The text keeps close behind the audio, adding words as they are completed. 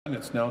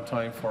It's now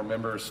time for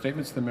member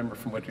statements. The member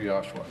from Whitby,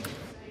 Oshawa.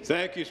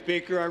 Thank you,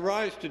 Speaker. I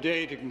rise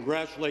today to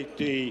congratulate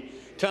the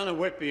town of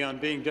Whitby on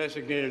being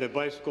designated a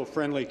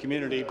bicycle-friendly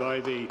community by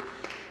the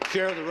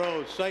Share the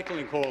Road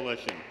Cycling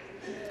Coalition.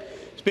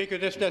 Speaker,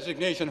 this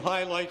designation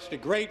highlights the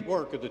great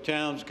work of the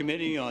town's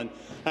Committee on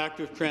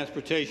Active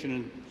Transportation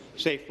and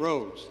Safe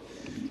Roads.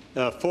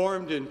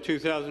 Formed in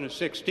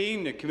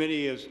 2016, the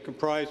committee is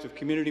comprised of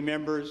community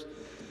members,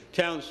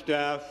 town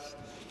staff,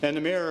 and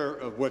the Mayor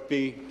of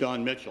Whitby,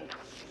 Don Mitchell.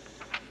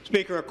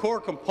 Speaker, a core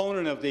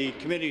component of the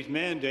committee's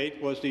mandate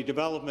was the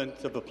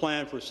development of a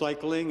plan for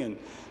cycling and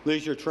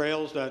leisure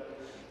trails that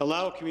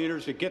allow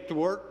commuters to get to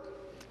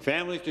work,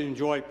 families to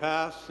enjoy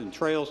paths and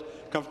trails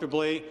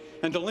comfortably,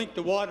 and to link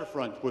the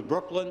waterfront with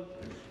Brooklyn,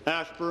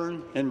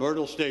 Ashburn, and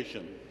Myrtle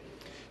Station.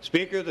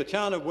 Speaker, the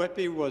town of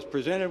Whitby was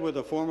presented with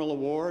a formal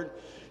award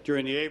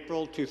during the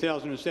April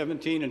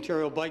 2017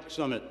 Ontario Bike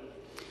Summit,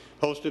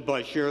 hosted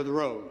by Share the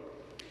Road.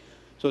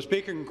 So,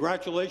 Speaker,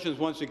 congratulations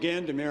once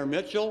again to Mayor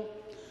Mitchell,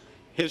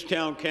 his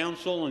town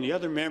council, and the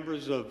other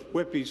members of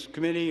Whitby's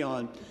Committee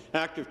on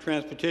Active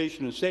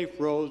Transportation and Safe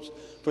Roads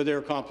for their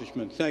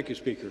accomplishment. Thank you,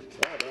 Speaker.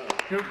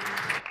 Thank you.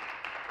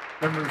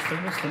 Member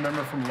statements. The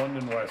member from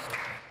London West.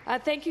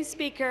 Thank you,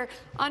 Speaker.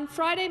 On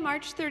Friday,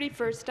 March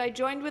 31st, I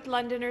joined with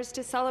Londoners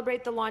to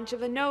celebrate the launch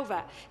of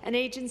Innova, an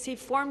agency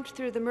formed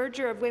through the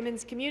merger of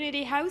Women's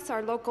Community House,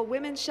 our local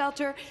women's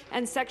shelter,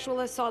 and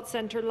Sexual Assault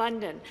Centre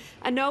London.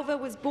 Innova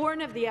was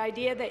born of the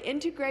idea that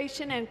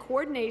integration and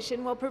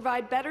coordination will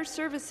provide better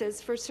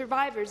services for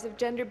survivors of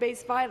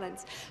gender-based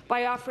violence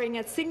by offering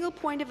a single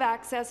point of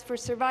access for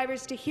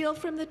survivors to heal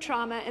from the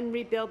trauma and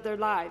rebuild their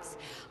lives.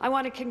 I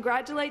want to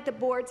congratulate the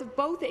boards of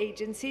both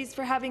agencies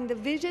for having the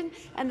vision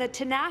and the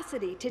tenacity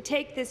to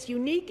take this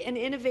unique and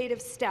innovative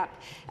step,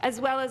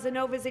 as well as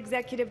Innova's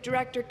Executive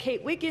Director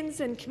Kate Wiggins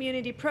and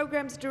Community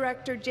Programs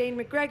Director Jane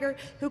McGregor,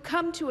 who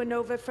come to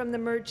Innova from the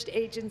merged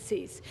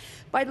agencies.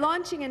 By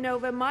launching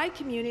Innova, my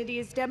community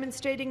is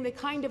demonstrating the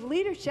kind of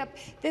leadership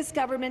this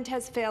government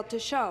has failed to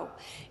show.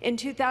 In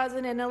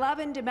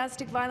 2011,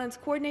 domestic violence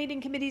coordinating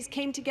committees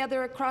came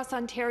together across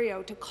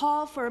Ontario to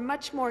call for a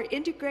much more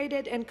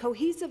integrated and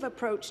cohesive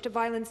approach to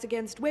violence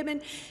against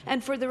women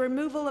and for the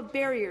removal of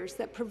barriers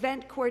that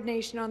prevent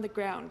coordination on the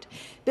ground.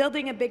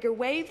 Building a Bigger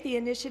Wave, the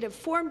initiative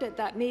formed at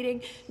that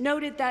meeting,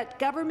 noted that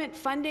government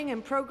funding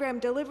and program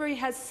delivery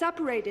has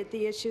separated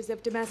the issues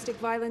of domestic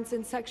violence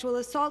and sexual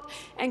assault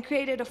and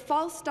created a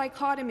false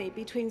dichotomy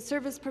between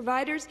service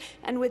providers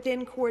and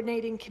within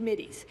coordinating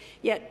committees.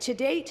 Yet, to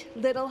date,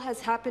 little has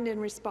happened in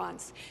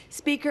response.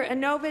 Speaker,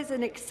 Innova is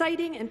an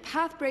exciting and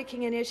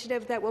path-breaking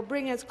initiative that will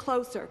bring us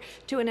closer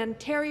to an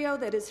Ontario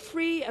that is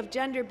free of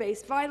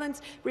gender-based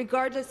violence,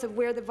 regardless of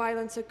where the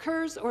violence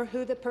occurs or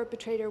who the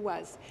perpetrator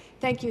was.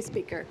 Thank you,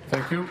 Speaker.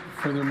 Thank you.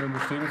 Further member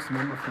statements. The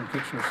member from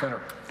Kitchener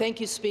Centre. Thank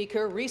you,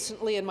 Speaker.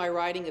 Recently, in my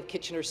riding of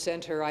Kitchener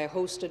Centre, I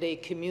hosted a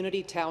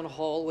community town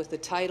hall with the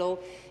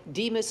title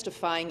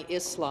Demystifying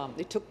Islam.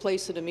 It took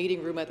place in a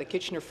meeting room at the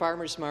Kitchener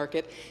Farmers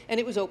Market, and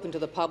it was open to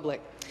the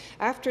public.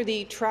 After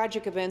the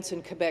tragic events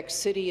in Quebec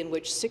City, in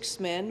which 6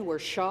 men were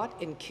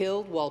shot and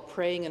killed while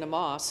praying in a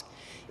mosque,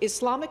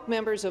 Islamic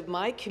members of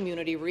my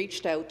community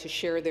reached out to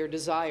share their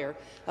desire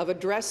of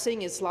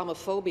addressing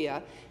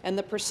Islamophobia and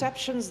the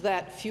perceptions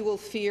that fuel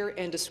fear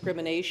and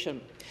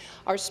discrimination.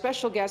 Our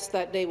special guest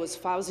that day was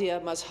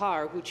Fawzia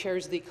Mazhar, who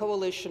chairs the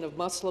Coalition of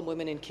Muslim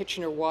Women in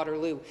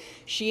Kitchener-Waterloo.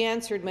 She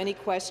answered many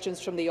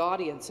questions from the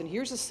audience, and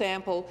here's a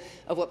sample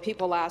of what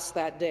people asked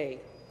that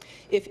day.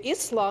 If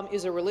Islam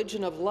is a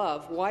religion of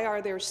love, why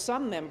are there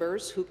some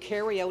members who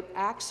carry out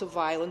acts of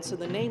violence in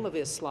the name of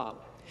Islam?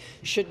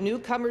 Should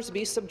newcomers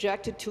be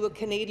subjected to a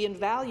Canadian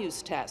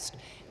values test?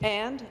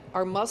 And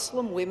are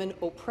Muslim women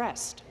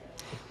oppressed?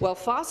 Well,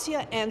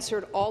 Fawzia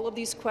answered all of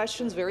these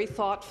questions very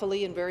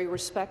thoughtfully and very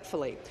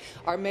respectfully.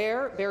 Our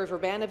Mayor, Barry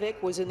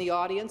Verbanovic, was in the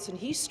audience, and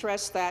he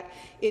stressed that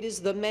it is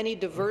the many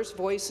diverse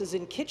voices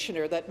in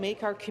Kitchener that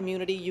make our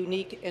community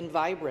unique and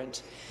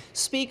vibrant.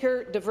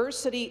 Speaker,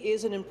 diversity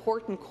is an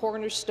important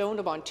cornerstone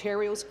of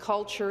Ontario's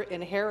culture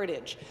and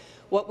heritage.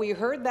 What we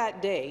heard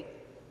that day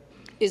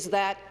is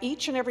that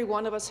each and every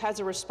one of us has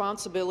a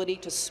responsibility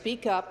to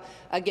speak up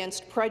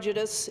against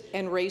prejudice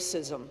and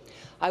racism.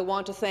 I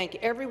want to thank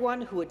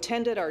everyone who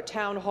attended our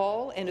town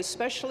hall, and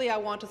especially I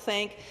want to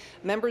thank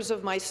members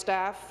of my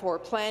staff for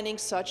planning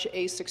such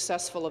a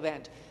successful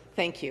event.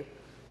 Thank you.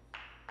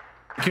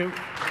 Thank you.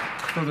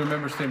 Further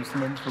member statements. The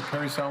member for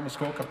Parry Sound,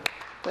 Muskoka.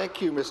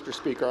 Thank you, Mr.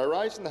 Speaker. I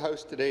rise in the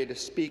House today to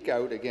speak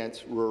out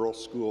against rural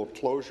school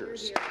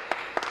closures.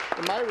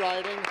 In my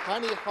riding,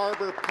 Honey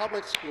Harbour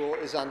Public School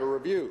is under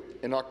review.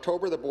 In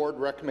October, the board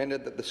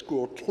recommended that the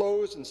school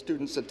close and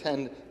students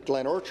attend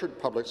Glen Orchard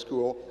Public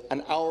School,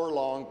 an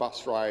hour-long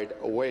bus ride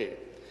away.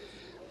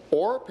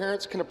 Or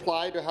parents can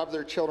apply to have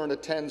their children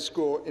attend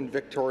school in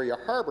Victoria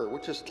Harbour,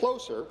 which is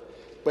closer,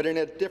 but in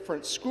a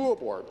different school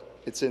board.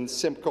 It's in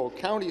Simcoe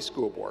County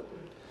School Board.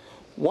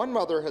 One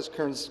mother has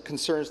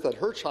concerns that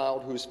her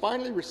child, who is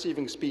finally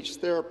receiving speech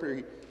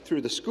therapy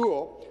through the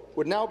school,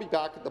 would now be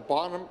back at the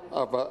bottom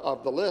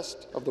of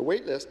the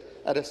wait list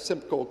at a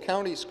Simcoe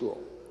County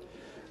school.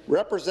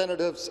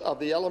 Representatives of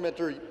the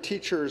Elementary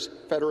Teachers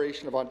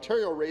Federation of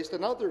Ontario raised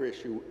another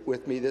issue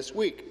with me this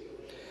week.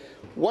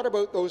 What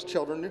about those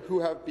children who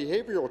have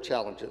behavioural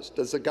challenges?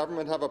 Does the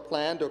government have a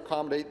plan to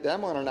accommodate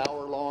them on an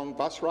hour-long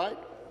bus ride?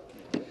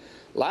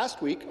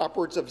 Last week,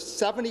 upwards of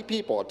 70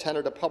 people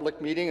attended a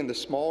public meeting in the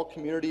small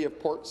community of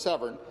Port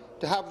Severn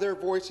to have their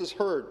voices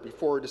heard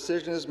before a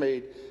decision is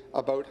made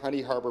about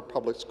Honey Harbour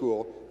Public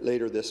School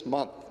later this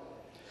month.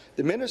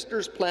 The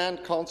minister's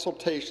planned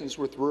consultations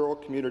with rural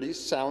communities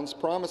sounds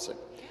promising.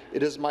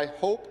 It is my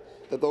hope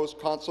that those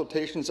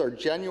consultations are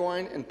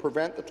genuine and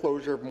prevent the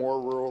closure of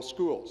more rural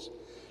schools.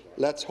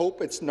 Let's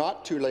hope it's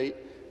not too late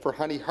for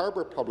Honey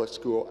Harbour Public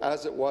School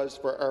as it was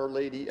for Our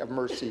Lady of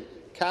Mercy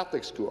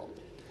Catholic School.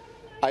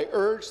 I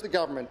urge the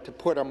government to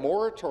put a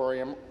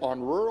moratorium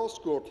on rural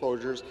school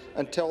closures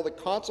until the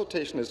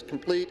consultation is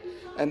complete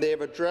and they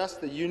have addressed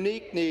the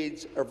unique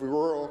needs of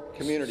rural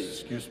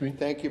communities. Excuse me.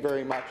 Thank you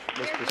very much,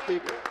 Mr.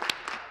 Speaker.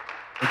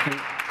 Thank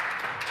you.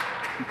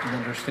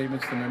 Member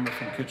statements. The member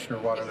from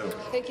Kitchener-Waterloo.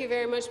 Thank you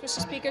very much, Mr.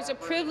 Speaker. It's a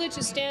privilege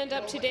to stand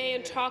up today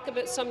and talk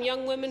about some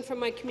young women from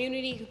my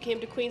community who came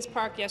to Queen's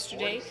Park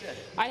yesterday.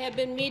 I have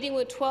been meeting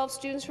with 12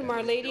 students from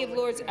Our Lady of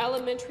Lourdes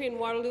Elementary in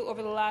Waterloo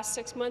over the last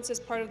 6 months as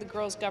part of the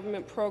Girls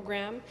Government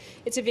program.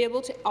 It's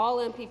available to all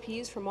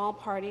MPPs from all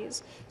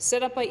parties,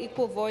 set up by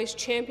Equal Voice,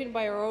 championed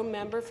by our own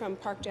member from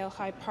Parkdale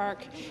High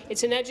Park.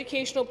 It's an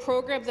educational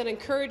program that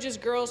encourages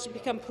girls to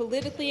become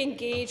politically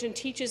engaged and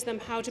teaches them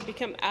how to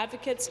become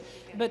advocates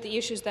about the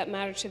issues that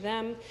matter to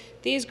them.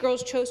 These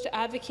girls chose to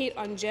advocate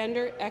on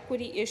gender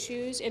equity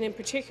issues, and in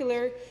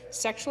particular,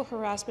 sexual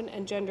harassment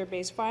and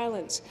gender-based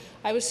violence.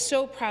 I was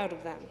so proud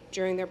of them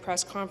during their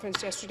press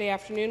conference yesterday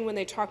afternoon when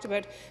they talked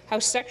about how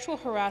sexual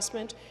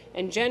harassment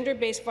and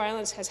gender-based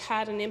violence has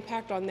had an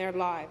impact on their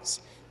lives.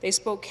 They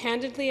spoke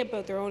candidly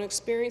about their own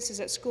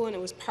experiences at school, and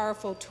it was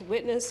powerful to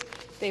witness.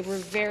 They were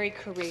very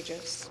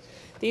courageous.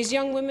 These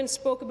young women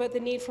spoke about the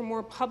need for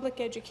more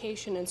public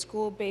education and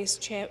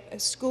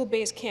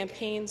school-based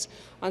campaigns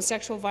on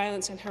sexual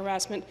violence and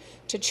harassment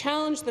to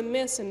challenge the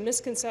myths and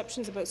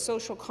misconceptions about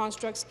social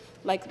constructs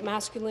like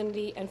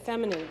masculinity and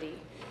femininity.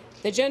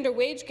 The gender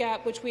wage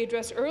gap, which we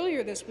addressed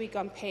earlier this week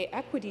on Pay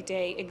Equity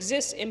Day,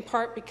 exists in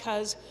part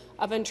because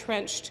of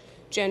entrenched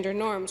gender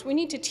norms. We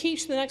need to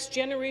teach the next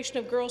generation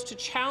of girls to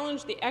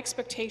challenge the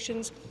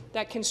expectations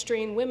that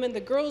constrain women.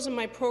 The girls in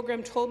my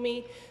program told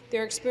me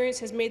their experience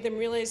has made them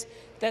realize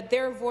that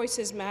their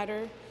voices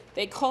matter.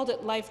 They called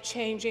it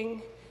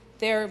life-changing.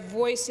 Their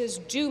voices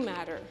do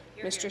matter,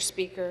 Mr.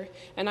 Speaker,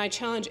 and I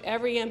challenge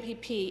every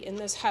MPP in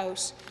this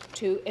House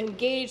to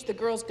engage the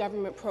Girls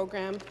Government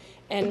program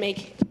and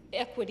make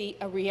equity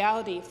a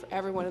reality for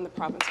everyone in the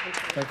province of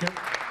Ontario. Thank you.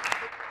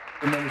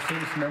 The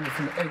member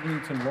from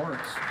Eglinton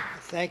Lawrence.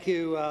 Thank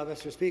you,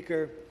 Mr.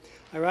 Speaker.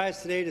 I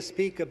rise today to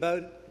speak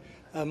about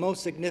a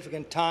most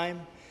significant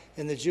time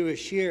in the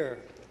Jewish year.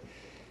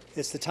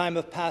 It's the time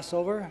of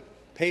Passover,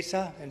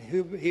 Pesach in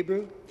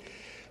Hebrew.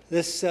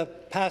 This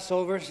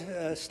Passover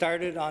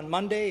started on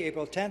Monday,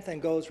 April 10th,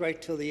 and goes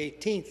right till the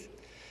 18th.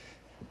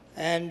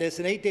 And it's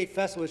an 8-day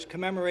festival which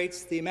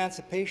commemorates the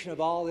emancipation of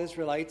all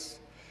Israelites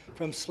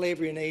from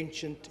slavery in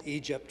ancient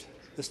Egypt.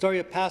 The story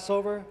of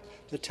Passover,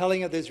 the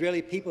telling of the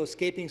Israeli people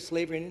escaping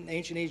slavery in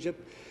ancient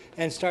Egypt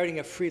and starting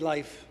a free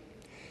life,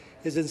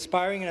 is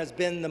inspiring and has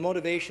been the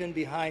motivation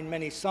behind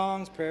many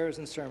songs, prayers,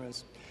 and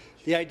sermons.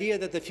 The idea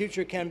that the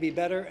future can be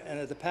better and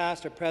that the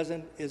past or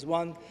present is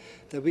one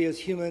that we as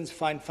humans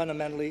find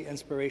fundamentally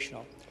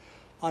inspirational.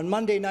 On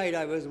Monday night,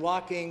 I was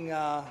walking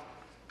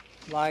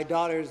my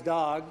daughter's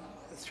dog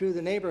through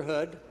the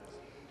neighborhood,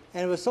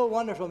 and it was so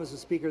wonderful, Mr.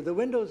 Speaker. The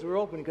windows were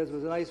open because it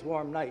was a nice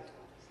warm night.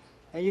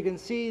 And you can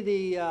see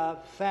the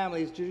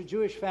families,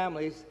 Jewish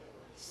families,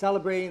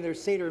 celebrating their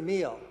Seder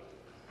meal.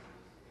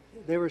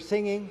 They were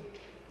singing,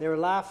 they were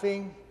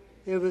laughing.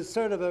 It was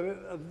sort of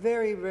a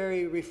very,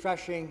 very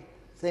refreshing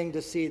thing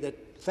to see, that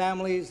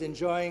families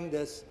enjoying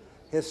this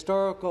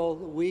historical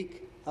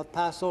week of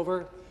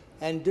Passover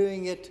and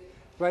doing it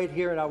right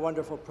here in our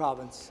wonderful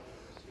province.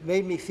 It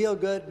made me feel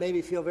good, made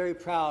me feel very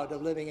proud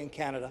of living in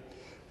Canada.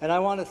 And I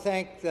want to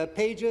thank the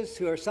Pages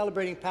who are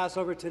celebrating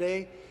Passover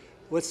today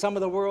with some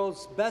of the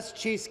world's best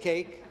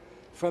cheesecake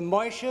from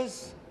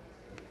Moish's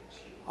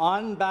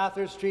on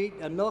Bathurst Street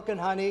and Milk and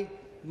Honey.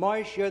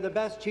 Moish, you're the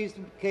best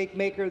cheesecake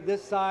maker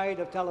this side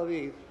of Tel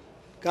Aviv.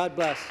 God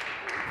bless.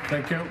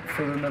 Thank you.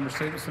 Further member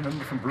statements. The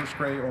member from Bruce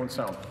Grey, Owen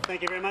Sound.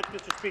 Thank you very much,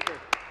 Mr. Speaker.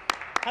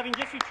 Having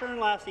just returned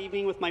last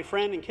evening with my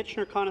friend and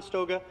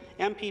Kitchener-Conestoga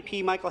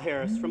MPP Michael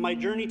Harris from my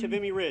journey to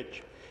Vimy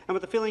Ridge, and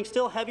with the feeling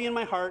still heavy in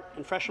my heart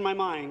and fresh in my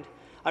mind,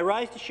 I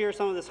rise to share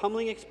some of this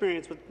humbling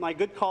experience with my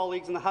good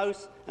colleagues in the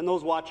House and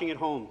those watching at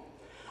home.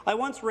 I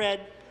once read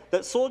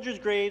that soldiers'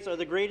 graves are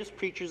the greatest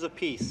preachers of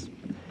peace.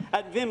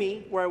 At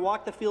Vimy, where I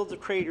walked the fields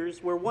of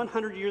craters where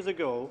 100 years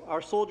ago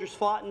our soldiers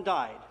fought and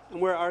died,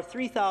 and where our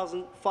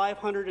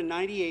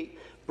 3,598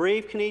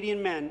 brave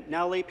Canadian men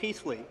now lay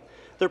peacefully,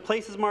 their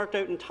places marked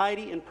out in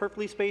tidy and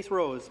perfectly spaced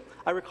rows,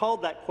 I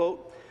recalled that,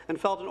 quote, and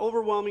felt an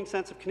overwhelming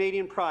sense of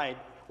Canadian pride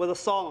with a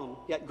solemn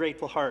yet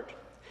grateful heart.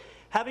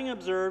 Having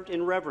observed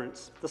in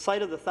reverence the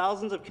sight of the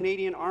thousands of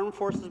Canadian Armed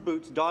Forces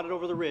boots dotted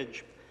over the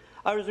ridge,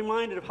 I was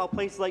reminded of how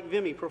places like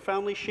Vimy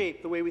profoundly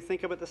shape the way we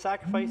think about the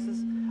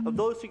sacrifices of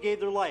those who gave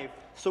their life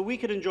so we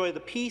could enjoy the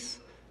peace,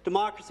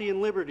 democracy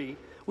and liberty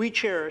we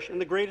cherish in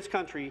the greatest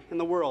country in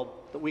the world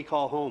that we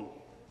call home.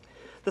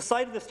 The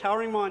sight of this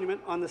towering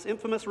monument on this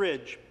infamous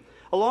ridge,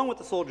 along with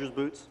the soldiers'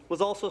 boots,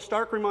 was also a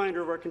stark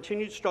reminder of our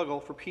continued struggle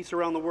for peace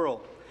around the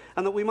world,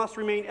 and that we must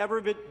remain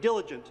ever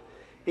diligent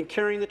in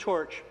carrying the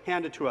torch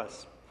handed to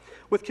us.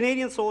 With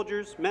Canadian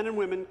soldiers, men and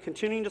women,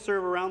 continuing to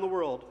serve around the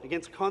world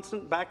against a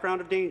constant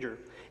background of danger,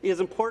 it is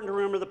important to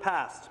remember the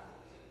past.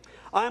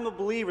 I am a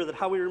believer that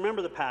how we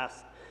remember the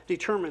past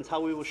determines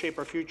how we will shape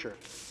our future.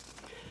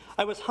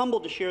 I was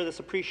humbled to share this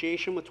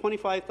appreciation with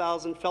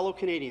 25,000 fellow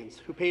Canadians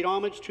who paid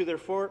homage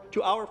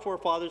to our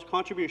forefathers'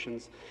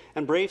 contributions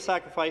and brave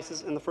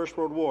sacrifices in the First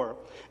World War,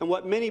 and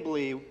what many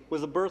believe was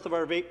the birth of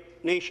our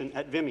nation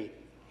at Vimy.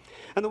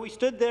 And that we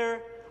stood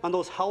there on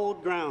those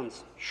hallowed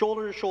grounds,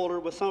 shoulder to shoulder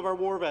with some of our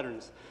war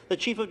veterans, the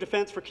Chief of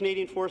Defence for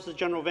Canadian Forces,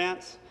 General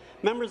Vance,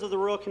 members of the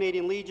Royal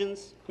Canadian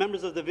Legions,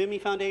 members of the Vimy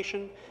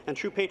Foundation and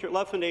True Patriot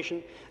Love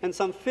Foundation, and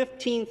some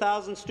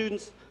 15,000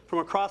 students from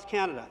across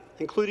Canada,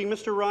 including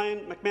Mr. Ryan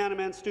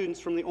McManaman's students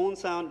from the Owen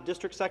Sound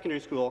District Secondary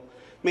School,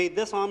 made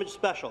this homage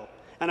special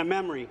and a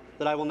memory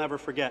that I will never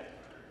forget.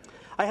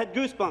 I had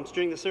goosebumps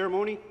during the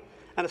ceremony,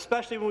 and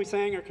especially when we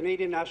sang our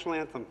Canadian National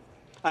Anthem.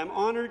 I am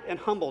honoured and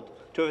humbled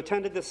to have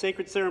attended this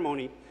sacred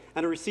ceremony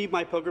and to receive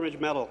my pilgrimage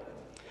medal.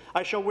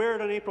 I shall wear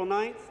it on April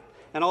 9th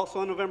and also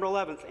on November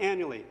 11th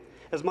annually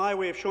as my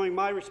way of showing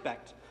my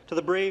respect to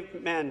the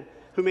brave men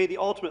who made the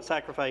ultimate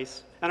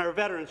sacrifice and our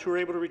veterans who were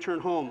able to return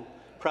home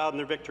proud in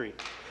their victory.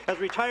 As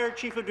retired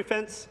Chief of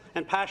Defence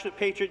and passionate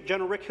patriot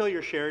General Rick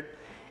Hillier shared,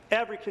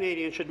 every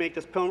Canadian should make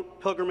this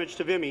pilgrimage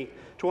to Vimy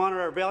to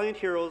honour our valiant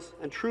heroes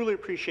and truly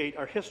appreciate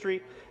our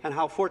history and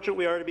how fortunate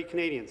we are to be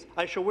Canadians.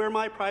 I shall wear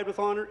my pride with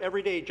honour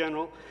every day,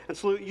 General, and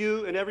salute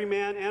you and every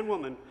man and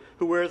woman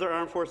who wears our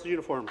Armed Forces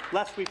uniform,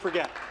 lest we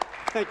forget.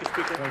 Thank you,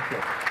 Speaker. Thank you.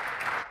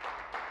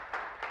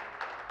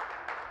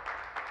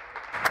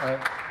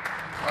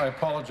 I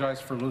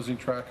apologize for losing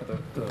track of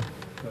the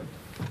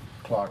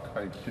clock.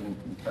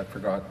 I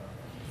forgot.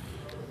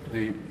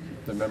 The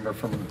member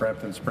from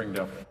Brampton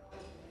Springdale.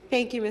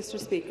 Thank you, Mr.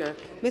 Speaker.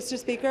 Mr.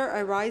 Speaker,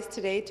 I rise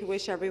today to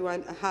wish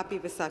everyone a happy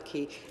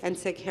Vaisakhi and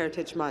Sikh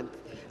Heritage Month.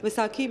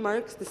 Vaisakhi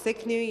marks the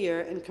Sikh New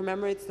Year and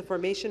commemorates the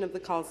formation of the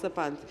Khalsa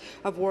Panth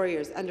of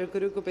warriors under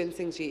Guru Gobind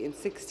Singh Ji in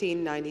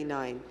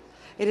 1699.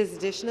 It is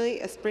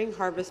additionally a spring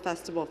harvest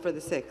festival for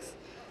the Sikhs.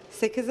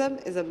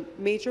 Sikhism is a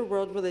major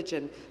world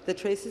religion that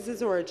traces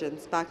its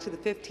origins back to the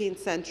 15th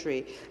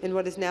century in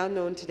what is now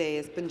known today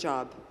as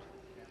Punjab.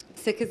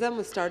 Sikhism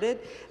was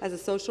started as a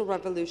social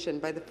revolution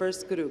by the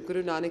first Guru,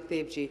 Guru Nanak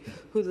Dev Ji,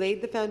 who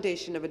laid the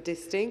foundation of a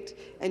distinct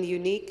and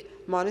unique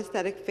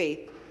monastic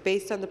faith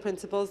based on the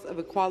principles of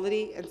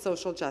equality and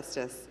social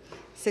justice.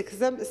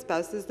 Sikhism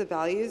espouses the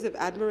values of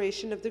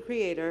admiration of the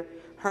Creator,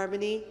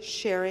 harmony,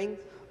 sharing,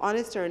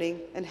 honest earning,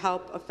 and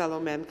help of fellow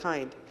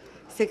mankind.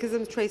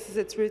 Sikhism traces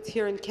its roots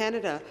here in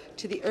Canada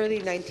to the early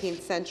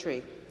 19th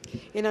century.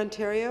 In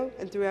Ontario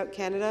and throughout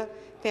Canada,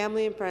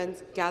 family and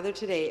friends gather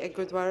today at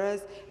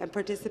gurdwaras and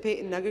participate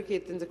in Nagar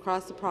Kirtans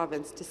across the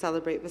province to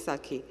celebrate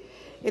Vaisakhi.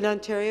 In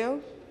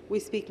Ontario, we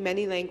speak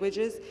many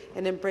languages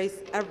and embrace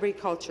every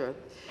culture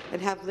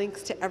and have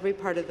links to every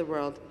part of the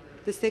world.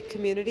 The Sikh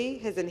community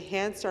has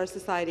enhanced our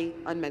society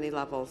on many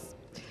levels.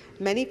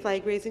 Many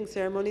flag-raising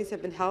ceremonies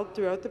have been held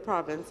throughout the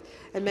province,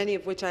 and many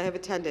of which I have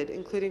attended,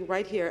 including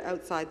right here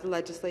outside the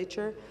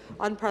Legislature,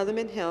 on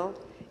Parliament Hill,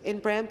 in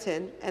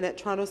Brampton, and at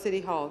Toronto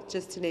City Hall,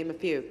 just to name a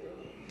few.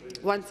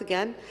 Once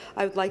again,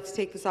 I would like to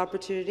take this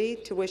opportunity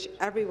to wish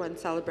everyone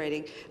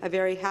celebrating a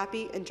very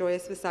happy and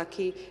joyous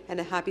Vaisakhi and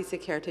a happy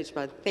Sikh Heritage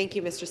Month. Thank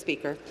you, Mr.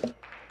 Speaker.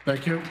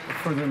 Thank you.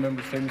 Further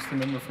member statements. The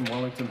member from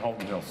Wellington,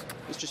 Halton Hills.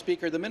 Mr.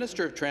 Speaker, the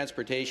Minister of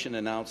Transportation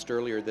announced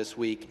earlier this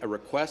week a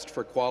request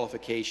for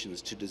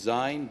qualifications to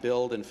design,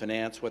 build and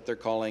finance what they're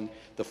calling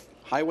the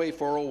Highway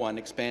 401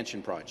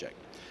 expansion project.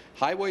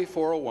 Highway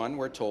 401,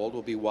 we're told,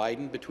 will be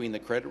widened between the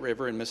Credit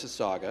River and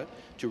Mississauga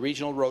to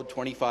Regional Road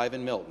 25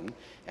 in Milton,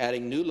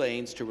 adding new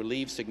lanes to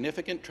relieve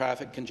significant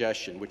traffic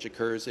congestion which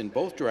occurs in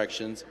both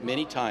directions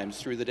many times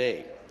through the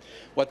day.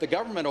 What the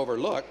government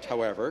overlooked,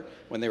 however,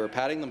 when they were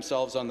patting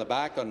themselves on the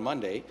back on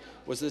Monday,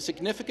 was the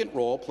significant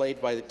role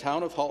played by the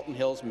Town of Halton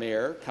Hills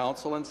Mayor,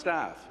 Council and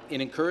staff in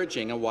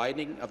encouraging a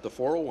widening of the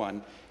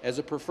 401 as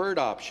a preferred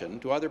option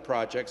to other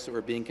projects that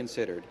were being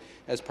considered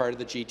as part of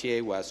the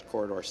GTA West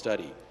corridor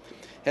study.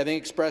 Having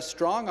expressed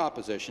strong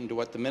opposition to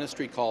what the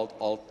ministry called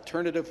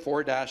Alternative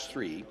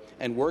 4-3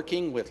 and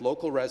working with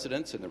local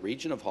residents in the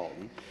region of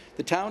Halton,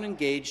 the town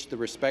engaged the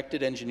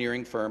respected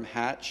engineering firm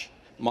Hatch,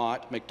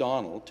 Mott,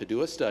 McDonald to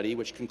do a study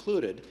which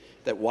concluded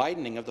that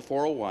widening of the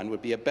 401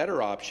 would be a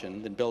better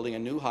option than building a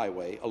new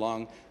highway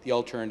along the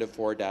alternative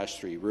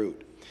 4-3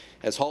 route.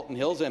 As Halton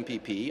Hills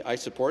MPP, I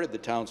supported the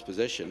town's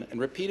position and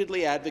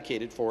repeatedly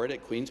advocated for it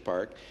at Queen's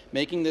Park,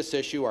 making this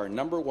issue our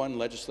 #1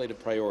 legislative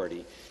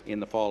priority in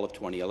the fall of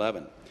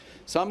 2011.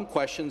 Some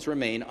questions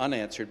remain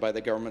unanswered by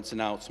the government's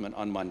announcement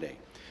on Monday.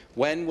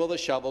 When will the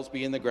shovels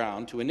be in the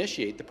ground to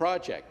initiate the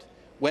project?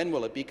 When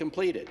will it be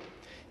completed?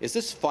 Is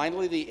this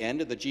finally the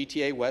end of the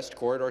GTA West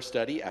Corridor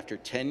study after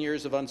 10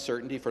 years of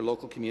uncertainty for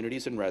local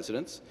communities and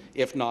residents?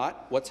 If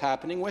not, what's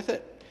happening with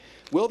it?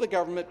 Will the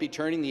government be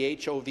turning the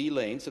HOV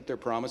lanes that they're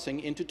promising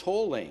into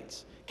toll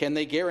lanes? Can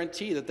they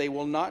guarantee that they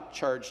will not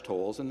charge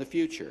tolls in the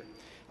future?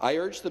 I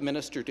urge the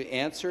minister to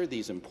answer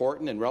these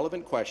important and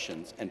relevant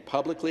questions and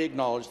publicly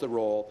acknowledge the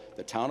role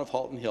the town of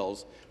Halton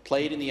Hills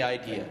played in the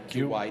idea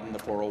to widen the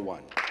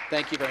 401.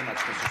 Thank you very much,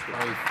 Mr. Speaker.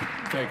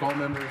 I thank all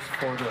members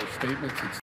for the statements.